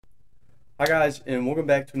Hi guys, and welcome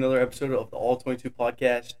back to another episode of the All 22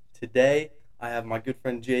 podcast. Today, I have my good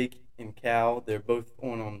friend Jake and Cal. They're both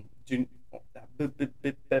on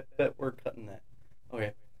we're cutting that.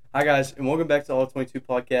 Okay. Hi guys, and welcome back to the All 22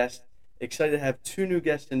 podcast. Excited to have two new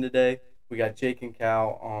guests in today. We got Jake and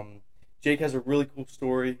Cal. Jake has a really cool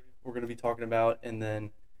story we're going to be talking about, and then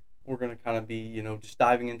we're going to kind of be, just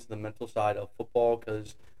diving into the mental side of football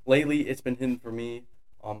because lately it's been hidden for me.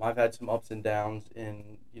 I've had some ups and downs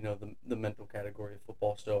in the mental category of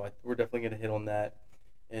football, so we're definitely going to hit on that.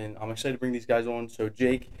 And I'm excited to bring these guys on. So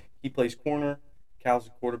Jake, he plays corner. Cal's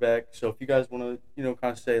a quarterback. So if you guys want to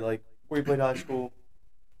kind of say like where you played high school,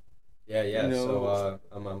 Yeah. So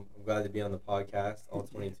know, I'm glad to be on the podcast, all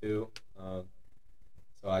 22. Um,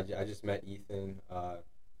 so I just met Ethan.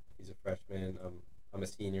 He's a freshman. I'm a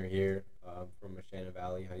senior here. From Shannon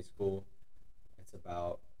Valley High School. It's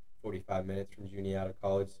about 45 minutes from Juniata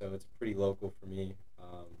College, so it's pretty local for me.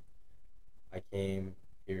 I came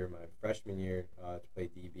here my freshman year to play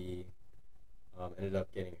DB. Ended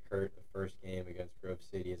up getting hurt the first game against Grove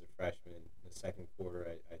City as a freshman. In the second quarter,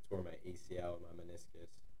 I tore my ACL and my meniscus,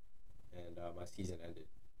 and my season ended.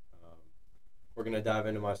 Um, we're gonna dive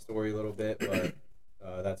into my story a little bit, but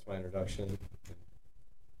that's my introduction.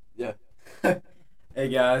 Yeah. Hey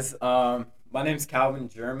guys, my name's Calvin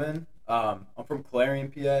German. I'm from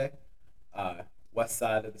Clarion, PA, west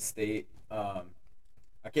side of the state.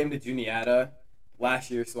 I came to Juniata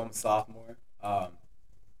last year, so I'm a sophomore.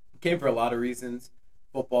 Came for a lot of reasons,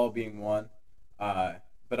 football being one, uh,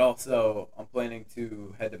 but also I'm planning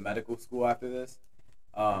to head to medical school after this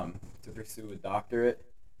to pursue a doctorate.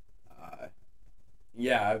 Uh,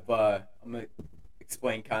 I'm gonna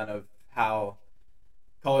explain kind of how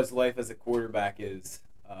college life as a quarterback is.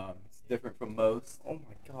 It's different from most. oh my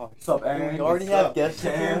gosh, What's up, Aaron? we already What's have up, guest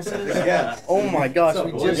Cam? appearances. Yeah. Oh my gosh, What's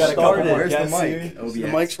we up, boys? just Got a couple started. more Where's the guests mic? here.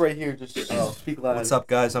 The mic's right here. Just speak loud. What's up,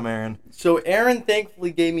 guys? I'm Aaron. So Aaron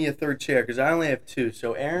thankfully gave me a third chair because I only have two.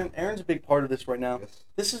 So Aaron's a big part of this right now. Yes.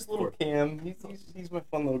 This is little Of Cam. He's my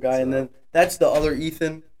fun little guy, and then that's the other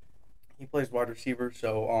Ethan. He plays wide receiver.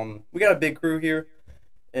 So we got a big crew here,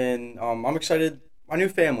 and I'm excited. My new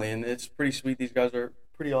family, and it's pretty sweet. These guys are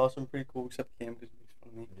pretty awesome, pretty cool, except Cam because he makes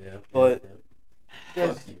fun of me. Yeah. But Fuck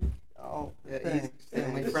guys, you. oh, Yeah, thanks, he's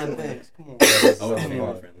family thanks, friendly. thanks, come on. Oh, it's Come on.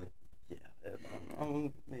 family friendly. Yeah,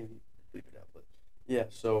 maybe leave it out, but yeah.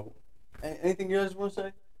 So, anything you guys want to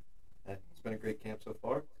say? It's been a great camp so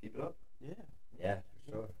far. Keep it up. Yeah, Yeah,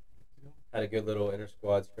 for sure. Had a good little inter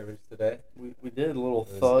squad scrimmage today. we did a little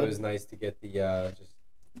It thud. was nice to get the just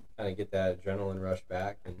kind of get that adrenaline rush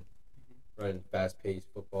back and run fast-paced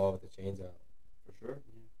football with the chains out. For sure.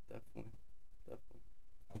 Yeah, definitely.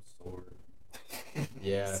 I'm sore.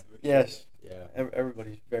 Yeah, Yes, yeah.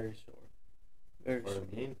 everybody's very sore. Very Part sore. of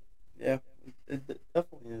the game. Yeah, it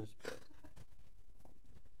definitely is. But,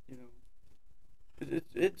 you know,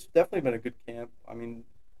 it's definitely been a good camp. I mean,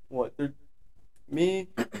 me,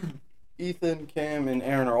 Ethan, Cam, and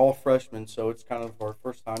Aaron are all freshmen, so it's kind of our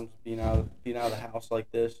first time being out of the house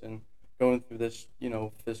like this and going through this,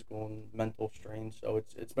 physical and mental strain. So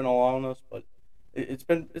it's been all on us, but it's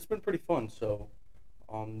been pretty fun. So,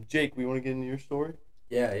 Jake, we want to get into your story.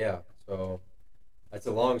 Yeah. So that's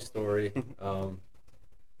a long story,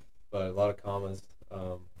 but a lot of commas.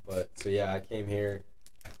 But so yeah, I came here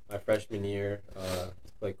my freshman year to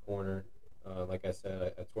play corner. Like I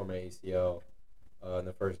said, I tore my ACL in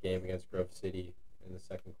the first game against Grove City in the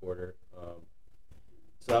second quarter.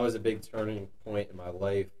 So that was a big turning point in my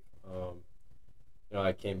life.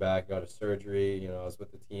 I came back, got a surgery. I was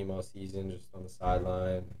with the team all season, just on the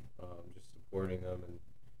sideline, just supporting them.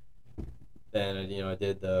 And then, I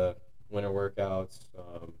did the winter workouts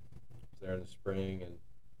there in the spring, and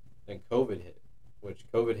then COVID hit, which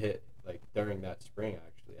COVID hit like during that spring,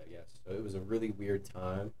 actually, I guess. So it was a really weird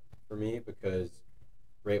time for me because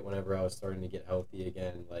right whenever I was starting to get healthy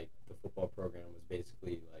again, like the football program was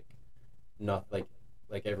basically like not like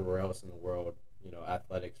everywhere else in the world.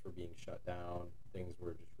 Athletics were being shut down. Things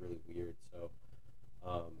were just really weird. So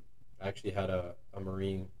I actually had a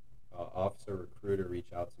Marine officer recruiter reach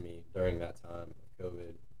out to me during that time of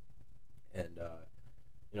COVID. And,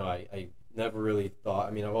 I never really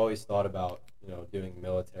thought, I've always thought about, doing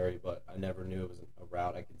military, but I never knew it was a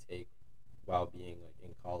route I could take while being like in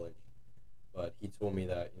college. But he told me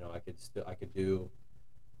that, I could do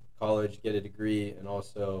college, get a degree, and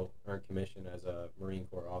also earn commission as a Marine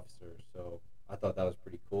Corps officer. So I thought that was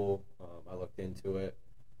pretty cool. I looked into it,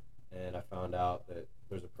 and I found out that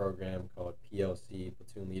there's a program called PLC,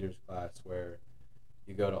 Platoon Leaders Class, where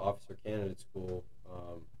you go to Officer Candidate School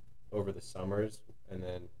over the summers, and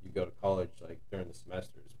then you go to college like during the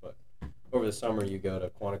semesters. But over the summer you go to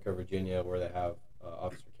Quantico, Virginia, where they have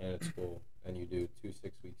officer candidate school, and you do 2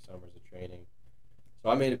 6-week summers of training. So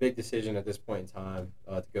I made a big decision at this point in time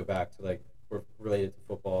to go back to related to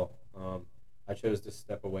football. I chose to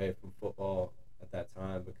step away from football at that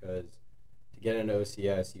time because to get into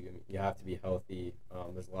OCS, you have to be healthy.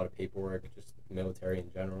 There's a lot of paperwork, just military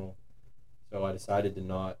in general. So I decided to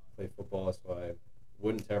not play football so I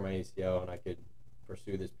wouldn't tear my ACL and I could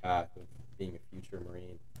pursue this path of being a future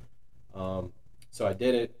Marine. So I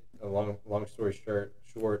did it. A long story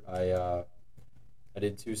short, I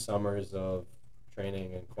did 2 summers of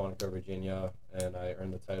training in Quantico, Virginia, and I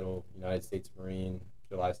earned the title United States Marine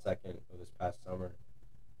July 2nd of this past summer,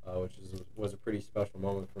 which was a pretty special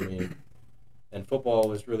moment for me. And football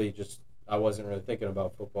was really just, I wasn't really thinking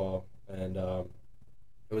about football, and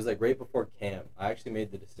it was right before camp. I actually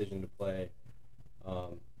made the decision to play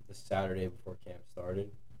the Saturday before camp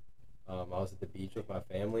started. I was at the beach with my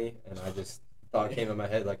family, and I just thought came in my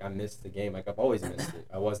head, I missed the game. I've always missed it.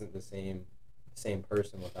 I wasn't the same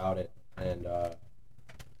person without it. And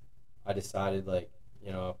I decided,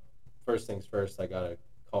 first things first, I got to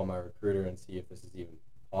call my recruiter and see if this is even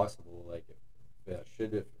possible. If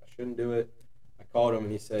I shouldn't do it. I called him,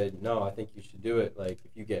 and he said, no, I think you should do it. If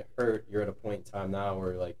you get hurt, you're at a point in time now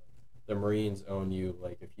where, the Marines own you.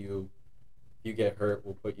 If you get hurt,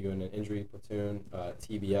 we'll put you in an injury platoon,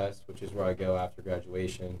 TBS, which is where I go after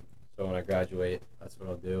graduation. So when I graduate, that's what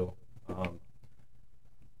I'll do.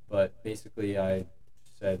 But basically, I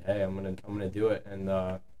said, hey, I'm gonna do it.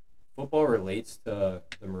 And football relates to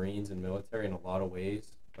the Marines and military in a lot of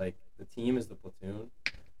ways. The team is the platoon.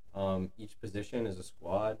 Each position is a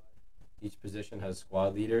squad. Each position has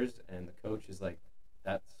squad leaders, and the coach is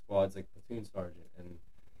that squad's platoon sergeant.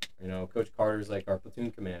 And Coach Carter's our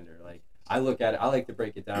platoon commander. I look at it, I like to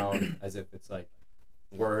break it down as if it's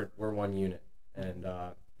we're one unit, and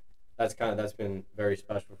that's been very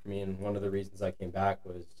special for me. And one of the reasons I came back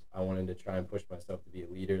was I wanted to try and push myself to be a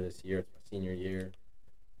leader this year. It's my senior year,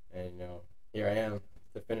 and here I am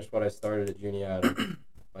to finish what I started at Juniata.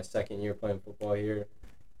 My second year playing football here,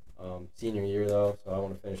 senior year though, so I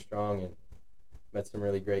want to finish strong and met some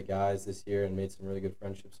really great guys this year and made some really good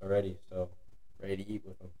friendships already. So ready to eat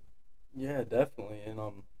with them. Yeah, definitely. And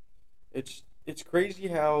it's crazy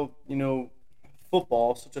how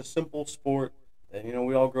football, such a simple sport that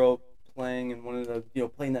we all grow up playing and wanted to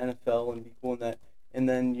play in the NFL and be cool in that, and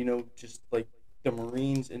then just the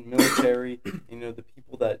Marines and military, the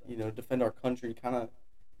people that defend our country, kind of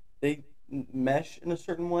they mesh in a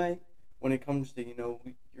certain way when it comes to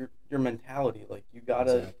your mentality.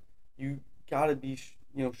 Exactly. You gotta be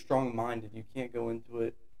strong minded. You can't go into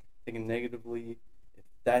it thinking negatively. If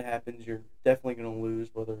that happens, you're definitely gonna lose,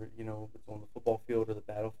 whether if it's on the football field or the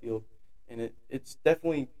battlefield. And it's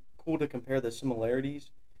definitely cool to compare the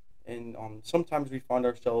similarities. And sometimes we find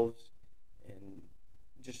ourselves in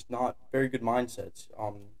just not very good mindsets.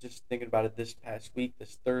 Just thinking about it this past week,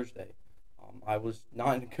 this Thursday, I was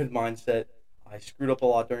not in a good mindset. I screwed up a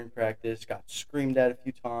lot during practice, got screamed at a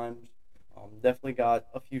few times, definitely got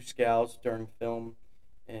a few scouts during film,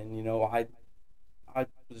 and I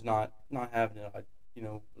was not having it. I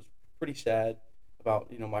was pretty sad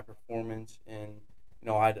about my performance, and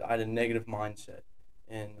I had a negative mindset,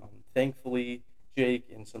 and thankfully Jake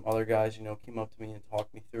and some other guys came up to me and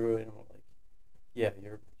talked me through it, and were like, yeah,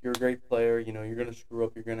 you're a great player. You're gonna screw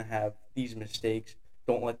up. You're gonna have these mistakes.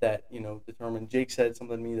 Don't let that determine. Jake said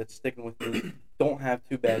something to me that's sticking with me. Don't have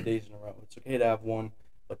 2 bad days in a row. It's okay to have one,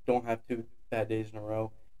 but don't have 2 bad days in a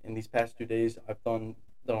row. And these past 2 days, I've done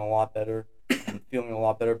a lot better. I'm feeling a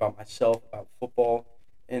lot better about myself, about football.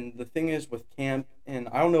 And the thing is with camp, and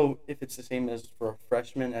I don't know if it's the same as for a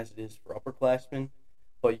freshman as it is for upperclassmen,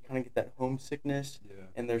 but you kind of get that homesickness. Yeah.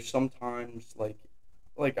 And there's sometimes like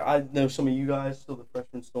I know some of you guys, still the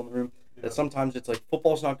freshmen still in the room, that sometimes it's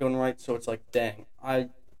football's not going right, so it's dang, I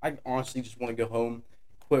honestly just want to go home,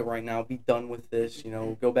 quit right now, be done with this,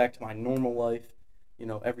 go back to my normal life,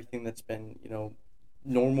 everything that's been,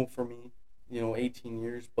 normal for me, 18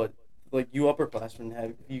 years. But you upperclassmen,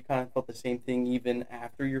 have you kind of felt the same thing even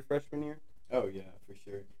after your freshman year? Oh yeah, for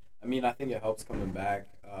sure. I mean, I think it helps coming back,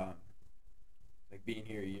 being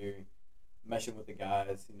here a year, meshing with the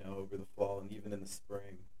guys, over the fall and even in the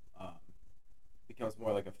spring, becomes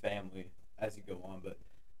more like a family as you go on. But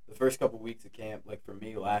the first couple weeks of camp, for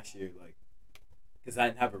me last year, because I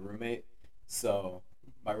didn't have a roommate, so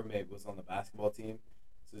my roommate was on the basketball team,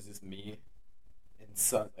 so it was just me in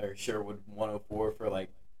Sherwood 104 for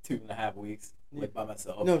 2.5 weeks, by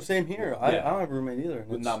myself. No, same here. Yeah. I don't have a roommate either.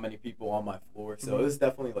 With not many people on my floor, so it was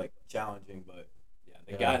definitely challenging. But yeah,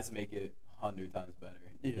 the guys make it 100 times better.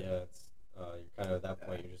 Yeah. It's you're kind of at that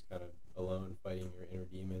point. You're just kind of alone fighting your inner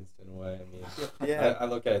demons in a way. I mean, Yeah. I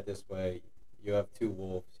look at it this way: you have two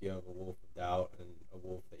wolves. You have a wolf of doubt and a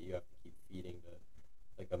wolf that you have to keep feeding to,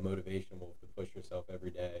 like a motivation wolf to push yourself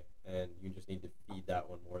every day, and you just need to feed that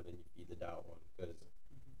one more than you feed the doubt one because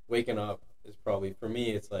waking up is probably for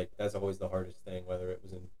me. It's like that's always the hardest thing, whether it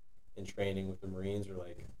was in training with the Marines or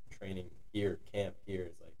like training here, camp here.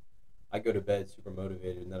 It's like I go to bed super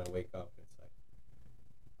motivated, and then I wake up and it's like,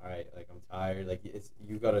 all right, like I'm tired. Like it's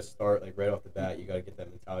you got to start like right off the bat. You got to get that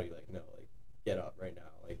mentality. Like no, like get up right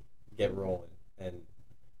now. Like get rolling. And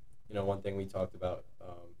one thing we talked about,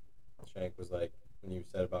 Shank, was like when you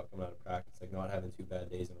said about coming out of practice, like not having 2 bad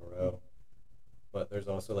days in a row. But there's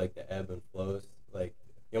also like the ebb and flows. Like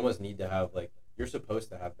you almost need to have like you're supposed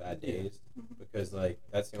to have bad days because like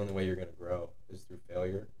that's the only way you're gonna grow is through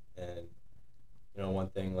failure. And one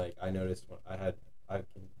thing like I noticed when I can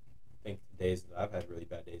think days that I've had really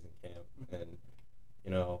bad days in camp, and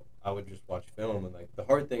I would just watch film, and like the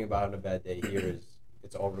hard thing about having a bad day here is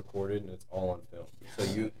it's all recorded and it's all on film.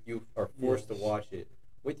 So you are forced to watch it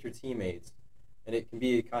with your teammates, and it can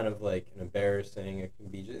be kind of like an embarrassing. It can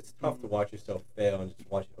be it's tough to watch yourself fail and just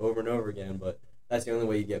watch it over and over again. But that's the only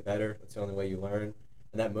way you get better. That's the only way you learn,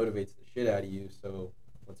 and that motivates the shit out of you. So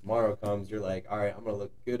when tomorrow comes, you're like, all right, I'm gonna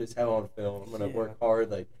look good as hell on film. I'm gonna work hard,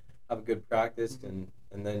 like have a good practice, and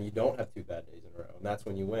then you don't have 2 bad days in a row, and that's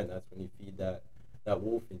when you win. That's when you feed that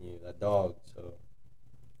wolf in you, that dog. So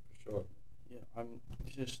for sure. Yeah, I'm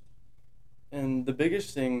just, and the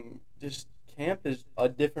biggest thing, just camp is a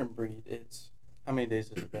different breed. It's, how many days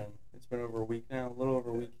has it been? It's been over a week now, a little over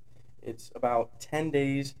a week. It's about 10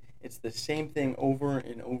 days. It's the same thing over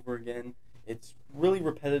and over again. It's really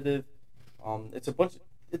repetitive.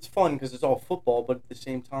 It's fun because it's all football, but at the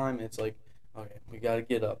same time, it's like, okay, we got to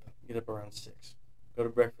get up around 6, go to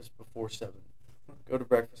breakfast before 7, go to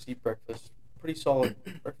breakfast, eat breakfast, pretty solid.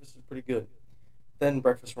 Breakfast is pretty good. Then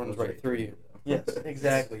breakfast runs right through you. Yes,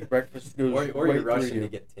 exactly. Breakfast goes or right you're rushing through you. to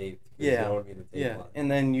get taped. 'Cause Yeah, you don't want to be the tape yeah. line.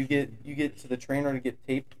 And then you get to the trainer to get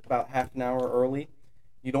taped about half an hour early.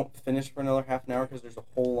 You don't finish for another half an hour because there's a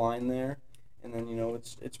whole line there. And then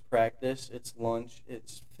it's practice, it's lunch,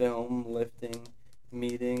 it's film, lifting,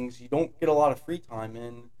 meetings. You don't get a lot of free time,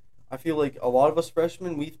 and I feel like a lot of us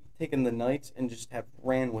freshmen we've taken the nights and just have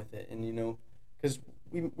ran with it, and because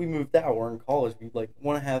we moved out, we're in college, we like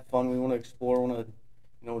want to have fun, we want to explore, want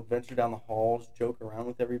to adventure down the halls, joke around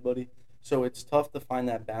with everybody. So it's tough to find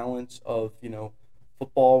that balance of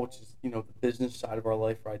football, which is the business side of our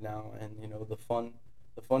life right now, and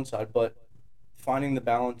the fun side. But finding the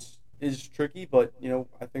balance is tricky. But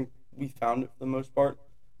I think we found it for the most part.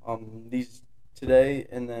 These today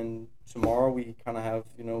and then tomorrow we kind of have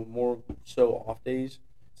more so off days.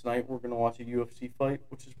 Tonight we're gonna watch a UFC fight,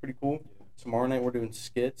 which is pretty cool. Tomorrow night we're doing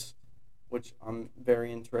skits, which I'm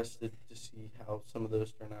very interested to see how some of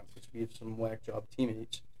those turn out because we have some whack job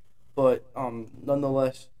teammates. But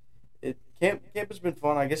nonetheless, camp has been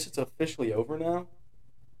fun. I guess it's officially over now.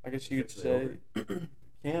 I guess you could say camp.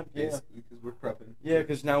 Yeah, because we're prepping. yeah.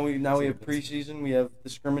 Because now we have preseason. We have the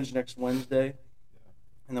scrimmage next Wednesday,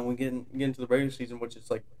 and then we get into the regular season, which is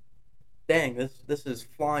like, dang, this is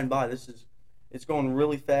flying by. It's going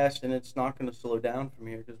really fast, and it's not going to slow down from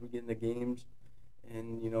here because we get into games,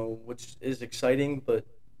 and which is exciting but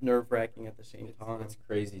nerve-wracking at the same time. It's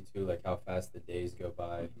crazy too, like how fast the days go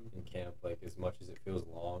by in camp. Like as much as it feels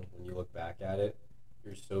long, when you look back at it,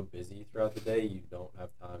 you're so busy throughout the day, you don't have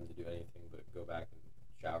time to do anything but go back and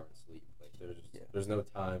shower and sleep. Like there's no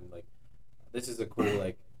time. Like this is a cool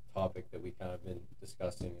like topic that we kind of been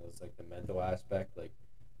discussing. Is like the mental aspect. Like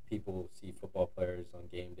people see football players on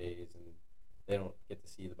game days and they don't get to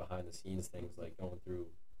see the behind the scenes things like going through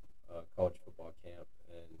college football camp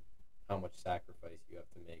and how much sacrifice you have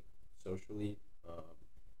to make socially,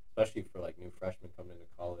 especially for like new freshmen coming into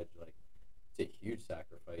college. Like it's a huge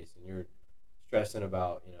sacrifice, and you're stressing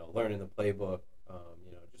about learning the playbook.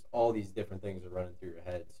 Just all these different things are running through your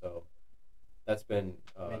head. So that's been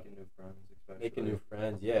Making new friends, especially. making new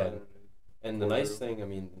friends. Yeah, and the nice thing, I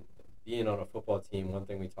mean, being on a football team, one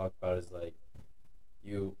thing we talked about is like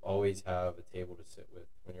you always have a table to sit with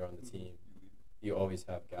when you're on the team. You always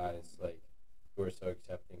have guys like who are so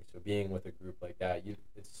accepting. So being with a group like that,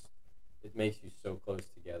 it makes you so close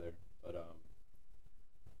together. But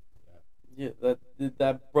Yeah,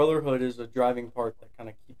 that brotherhood is a driving part that kind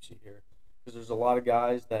of keeps you here because there's a lot of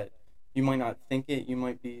guys that you might not think it. You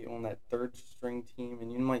might be on that third string team,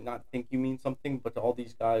 and you might not think you mean something, but to all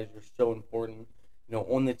these guys, you're so important,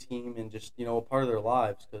 on the team and just a part of their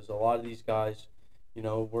lives. Because a lot of these guys,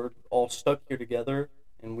 we're all stuck here together,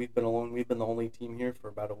 and we've been alone. We've been the only team here for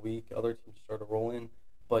about a week. Other teams started rolling,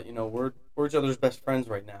 but we're each other's best friends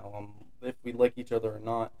right now. if we like each other or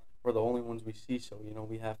not. We're the only ones we see, so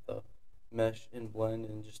we have to mesh and blend,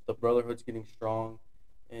 and just the brotherhood's getting strong,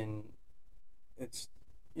 and it's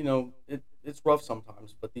it's rough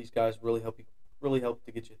sometimes, but these guys really help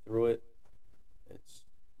to get you through it. It's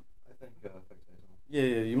I think if I can say something. yeah,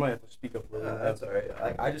 you might have to speak up a little. That's all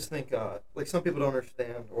right. I just think like some people don't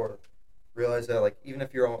understand or realize that like even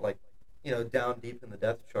if you're on like down deep in the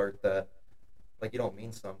depth chart that like you don't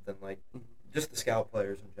mean something like Mhm. just the scout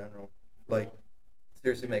players in general like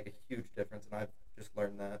seriously make a huge difference, and I've just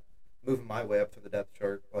learned that moving my way up to the depth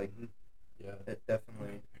chart like Yeah. it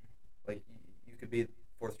definitely like you could be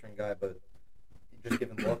fourth string guy, but just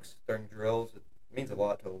giving looks during drills it means a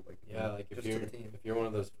lot to like Yeah, like just if to you're the team. one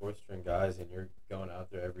of those fourth string guys and you're going out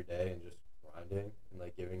there every day and just grinding and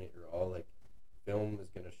like giving it your all, like film is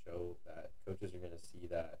gonna show that, coaches are gonna see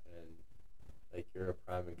that, and like you're a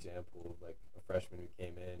prime example of like a freshman who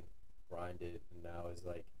came in, grinded, and now is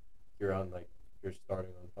like you're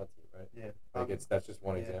starting on the punt team, right? Yeah, Like that's just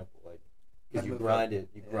one yeah. example, like because I'd you move up. grinded,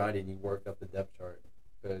 Yeah. you worked up the depth chart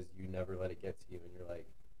because you never let it get to you, and you're like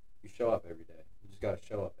you show up every day. You just gotta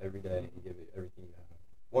show up every day and give it everything you have.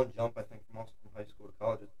 One jump I think from also from high school to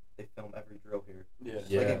college is they film every drill here. Yeah. Like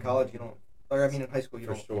Yeah. in college you don't, or I mean in high school you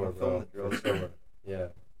For don't, sure, you don't bro. film the drills. For sure. Yeah.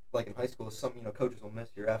 Like in high school, some coaches will miss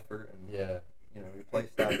your effort and Yeah. your play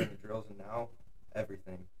style in the drills, and now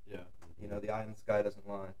everything. Yeah. The eye in the sky doesn't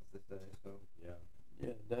lie, as they say. So Yeah.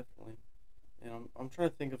 Yeah, definitely. And I'm trying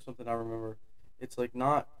to think of something I remember. It's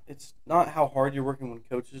not how hard you're working when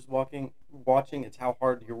coach is watching. It's how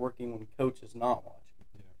hard you're working when coach is not watching.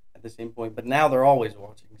 Yeah. At the same point, but now they're always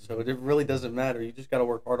watching, so it really doesn't matter. You just got to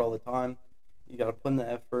work hard all the time. You got to put in the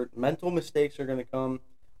effort. Mental mistakes are going to come.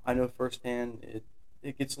 I know firsthand.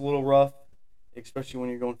 It gets a little rough, especially when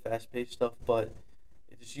you're going fast paced stuff. But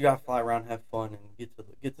you got to fly around, have fun, and get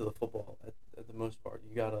to the football. At the most part,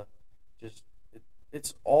 you gotta just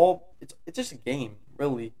it's just a game,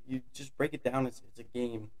 really. You just break it down. It's a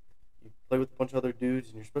game. You play with a bunch of other dudes,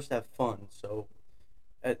 and you're supposed to have fun. So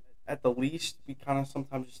at the least, we kind of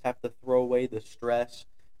sometimes just have to throw away the stress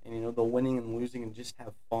and the winning and losing, and just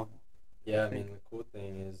have fun. Yeah, I mean, the cool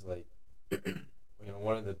thing is, like,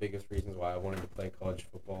 one of the biggest reasons why I wanted to play college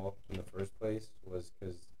football in the first place was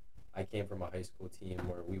because I came from a high school team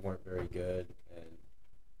where we weren't very good, and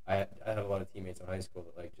I had a lot of teammates in high school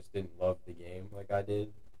that, like, just didn't love the game like I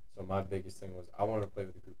did. So my biggest thing was I wanted to play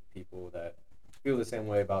with a group of people that feel the same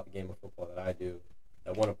way about the game of football that I do,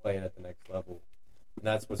 that want to play it at the next level. And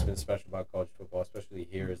that's what's been special about college football, especially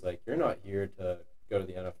here, is, like, you're not here to go to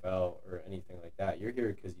the NFL or anything like that. You're here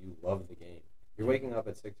because you love the game. You're waking up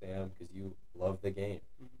at 6 a.m. because you love the game.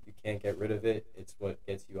 You can't get rid of it. It's what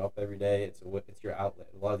gets you up every day. It's your outlet.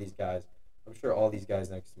 A lot of these guys, I'm sure all these guys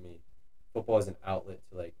next to me, football is an outlet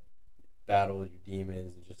to, like, battle your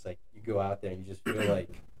demons, and just, like, you go out there and you just feel like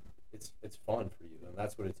it's fun for you, and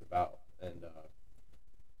that's what it's about. And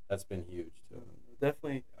that's been huge too.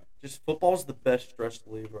 Definitely, just football's the best stress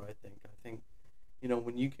reliever. I think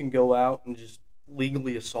when you can go out and just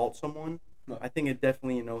legally assault someone, I think it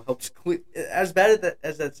definitely helps clear. As bad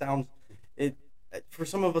as that sounds, it for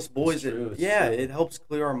some of us boys, It's true. it helps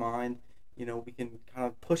clear our mind. We can kind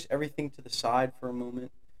of push everything to the side for a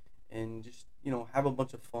moment and just have a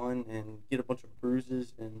bunch of fun and get a bunch of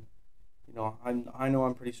bruises, and I know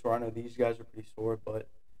I'm pretty sore. I know these guys are pretty sore, but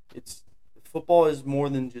football is more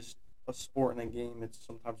than just a sport and a game. It's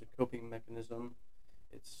sometimes a coping mechanism.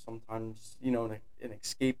 It's sometimes an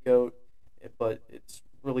scapegoat, but it's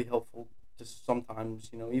really helpful to sometimes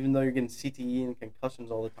even though you're getting CTE and concussions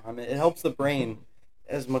all the time, it helps the brain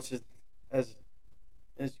as much as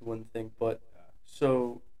you wouldn't think. But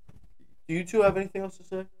so, do you two have anything else to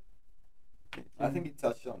say? I think you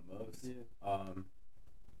touched on most. Yeah.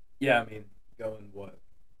 Yeah, I mean, going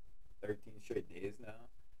 13 straight days now,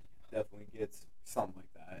 definitely gets something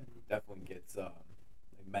like that. Definitely gets like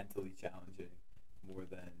mentally challenging more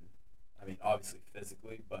than, I mean, obviously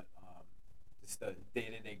physically, but just the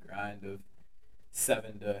day-to-day grind of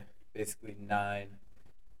 7 to basically 9,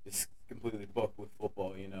 just completely booked with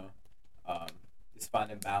football. Just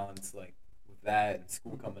finding balance like with that and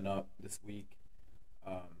school coming up this week.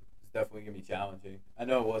 It's definitely gonna be challenging. I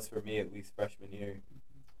know it was for me at least freshman year.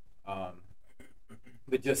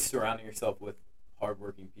 But just surrounding yourself with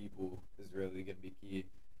hardworking people is really gonna be key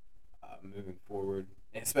moving forward,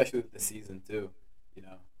 and especially with the season too.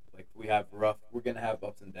 Like we're gonna have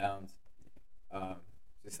ups and downs.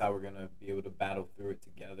 Just how we're gonna be able to battle through it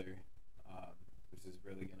together, which is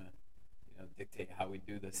really gonna dictate how we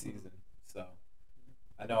do this season. So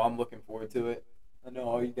I know I'm looking forward to it. I know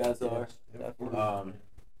all you guys are. Definitely.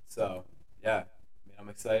 So yeah, I mean, I'm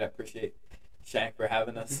excited. I appreciate Shank, for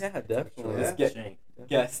having us. Yeah, definitely. Let's Yeah. get Shank.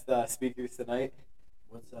 guest speakers tonight.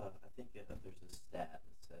 What's I think there's a stat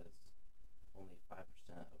that says only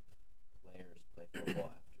 5% of players play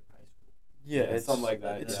football after high school. Yeah, Yeah, it's something like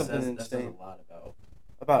that, It's yeah. something That says insane a lot about.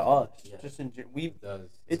 about us. Yeah. Just in we. It does. It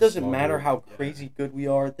It's a doesn't small matter group. how Yeah. crazy good we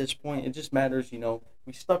are at this point. It just matters,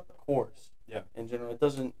 we stuck the course. Yeah. In general, it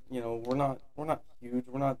doesn't. We're not huge.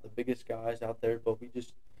 We're not the biggest guys out there, but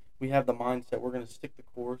we have the mindset. We're gonna stick the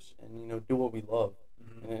course and do what we love,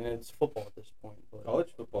 Mm-hmm. and it's football at this point. But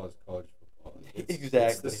College football is college football. It's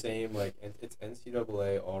Exactly. the same, like, it's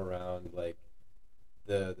NCAA all around, like,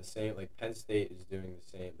 the same, like, Penn State is doing the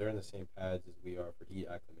same. They're in the same pads as we are for heat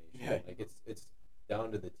acclimation. Yeah. Like, it's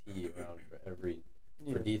down to the T around for every,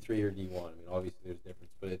 yeah. for D3 or D1. I mean, obviously there's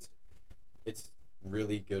difference, but it's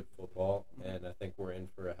really good football, and I think we're in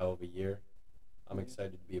for a hell of a year. I'm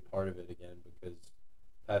excited to be a part of it again because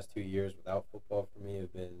past 2 years without football for me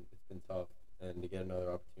it's been tough, and to get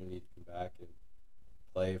another opportunity to come back and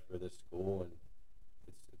play for this school, and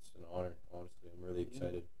it's an honor. Honestly, I'm really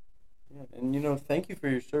excited. Yeah, and thank you for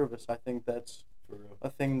your service. I think that's For real. a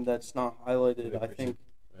thing that's not highlighted. I think,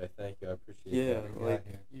 Thank you. I appreciate yeah, having me like out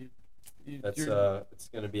here. you, you're, It's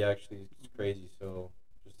gonna be actually crazy. So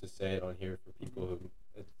just to say it on here for people who,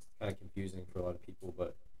 it's kind of confusing for a lot of people,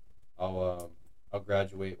 but I'll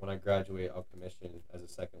graduate. When I graduate, I'll commission as a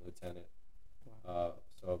second lieutenant.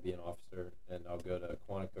 So I'll be an officer, and I'll go to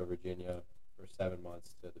Quantico, Virginia, for 7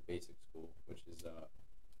 months to the basic school, which is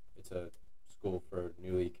it's a school for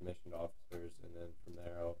newly commissioned officers, and then from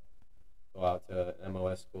there I'll go out to an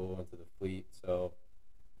MOS school into the fleet. So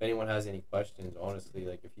if anyone has any questions, honestly,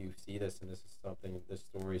 like if you see this and this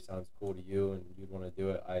story sounds cool to you and you'd want to do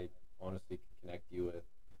it, I honestly can connect you with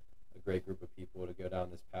a great group of people to go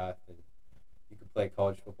down this path, and you could play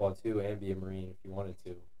college football too and be a Marine if you wanted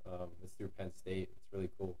to. It's through Penn State. It's really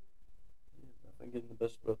cool. I think getting the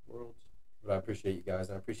best of both worlds. But I appreciate you guys,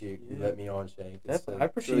 and I appreciate you Yeah. letting me on, Shank. Definitely. I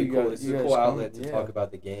appreciate really you cool. guys- This is you a guys cool coming, outlet to yeah. talk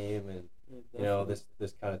about the game and Yeah, this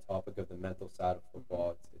kind of topic of the mental side of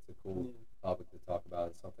football. It's a cool Yeah. topic to talk about,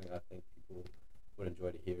 and something I think people would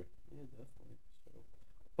enjoy to hear. Yeah, definitely. So,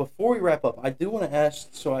 before we wrap up, I do want to ask.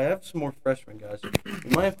 So I have some more freshmen guys. We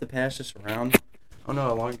might have to pass this around. I don't know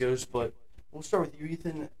how long it goes, but we'll start with you,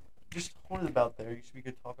 Ethan. Just hold it about there. You we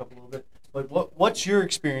could talk up a little bit. But what's your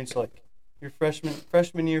experience like? Your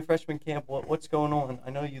freshman year, freshman camp. What's going on? I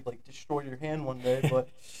know you destroyed your hand one day, but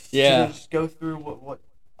Yeah. just go through what.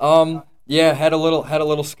 Yeah, had a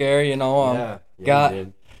little scare, Yeah, got- you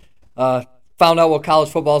did. found out what college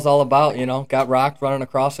football is all about, got rocked running a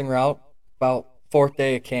crossing route about fourth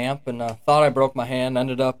day of camp, and thought I broke my hand.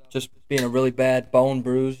 Ended up just being a really bad bone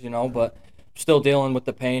bruise, but still dealing with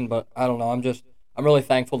the pain. But I don't know. I'm really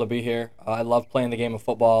thankful to be here. I love playing the game of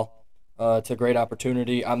football. It's a great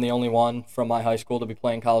opportunity. I'm the only one from my high school to be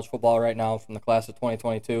playing college football right now from the class of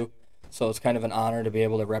 2022. So it's kind of an honor to be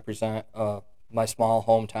able to represent my small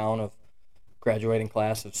hometown of graduating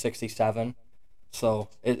class of 67. So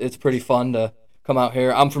it's pretty fun to come out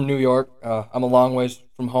here. I'm from New York. I'm a long ways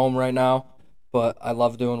from home right now, but I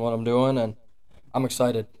love doing what I'm doing, and I'm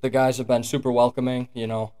excited. The guys have been super welcoming.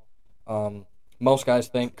 Most guys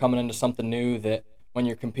think coming into something new that when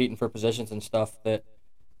you're competing for positions and stuff that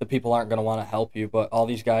the people aren't going to want to help you, but all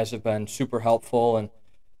these guys have been super helpful, and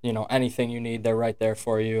anything you need, they're right there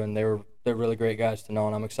for you, and they're really great guys to know,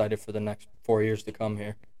 and I'm excited for the next 4 years to come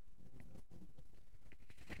here.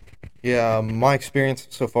 Yeah, my experience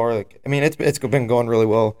so far, it's been going really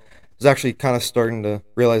well. I was actually kind of starting to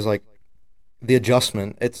realize the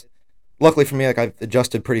adjustment. It's luckily for me, I've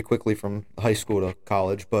adjusted pretty quickly from high school to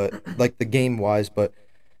college, but the game wise, but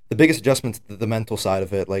the biggest adjustment's the mental side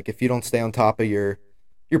of it. Like if you don't stay on top of your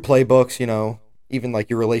playbooks, even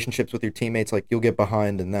your relationships with your teammates, you'll get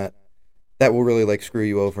behind, and that will really screw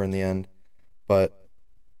you over in the end. But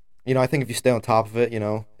I think if you stay on top of it,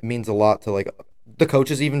 it means a lot to the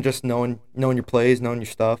coaches, even just knowing your plays, knowing your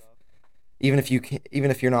stuff. Even if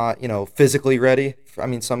you're not physically ready. I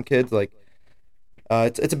mean, some kids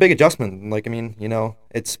it's a big adjustment.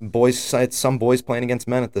 It's some boys playing against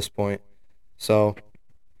men at this point. So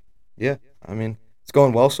yeah, it's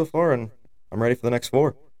going well so far, and I'm ready for the next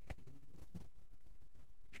 4.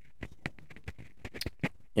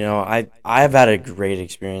 I've had a great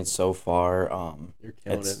experience so far. You're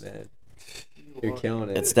killing It's- it, man. You're killing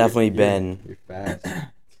it. It's definitely been You're fast.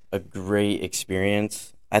 a great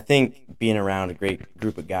experience. I think being around a great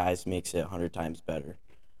group of guys makes it 100 times better.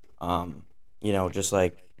 Just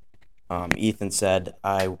like Ethan said,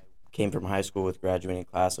 I came from high school with graduating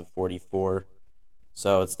class of 44,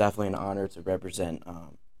 so it's definitely an honor to represent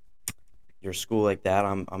your school like that.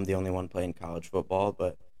 I'm the only one playing college football,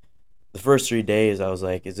 but the first 3 days I was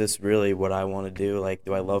like, is this really what I want to do? Like,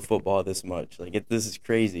 do I love football this much? Like, this is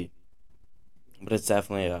crazy. But it's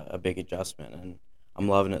definitely a big adjustment, and I'm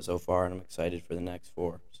loving it so far, and I'm excited for the next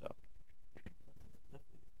 4. So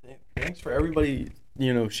Thanks for everybody,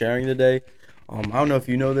 sharing today. I don't know if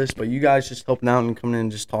you know this, but you guys just helping out and coming in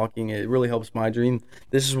and just talking, it really helps my dream.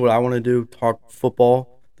 This is what I want to do, talk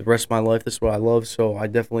football the rest of my life. This is what I love, so I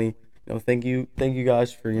definitely, thank you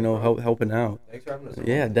guys for, helping out. Thanks for having us.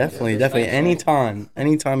 Yeah, on. definitely. Thanks.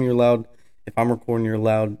 Anytime you're allowed. If I'm recording, you're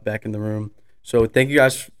allowed back in the room. So thank you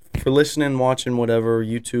guys for listening, watching, whatever,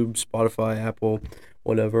 YouTube, Spotify, Apple,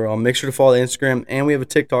 whatever. Make sure to follow the Instagram, and we have a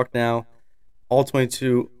TikTok now,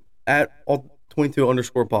 all22 at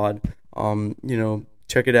all22_pod.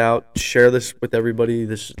 Check it out. Share this with everybody.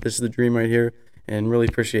 This is the dream right here, and really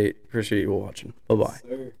appreciate you watching. Bye bye.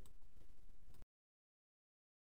 Sir.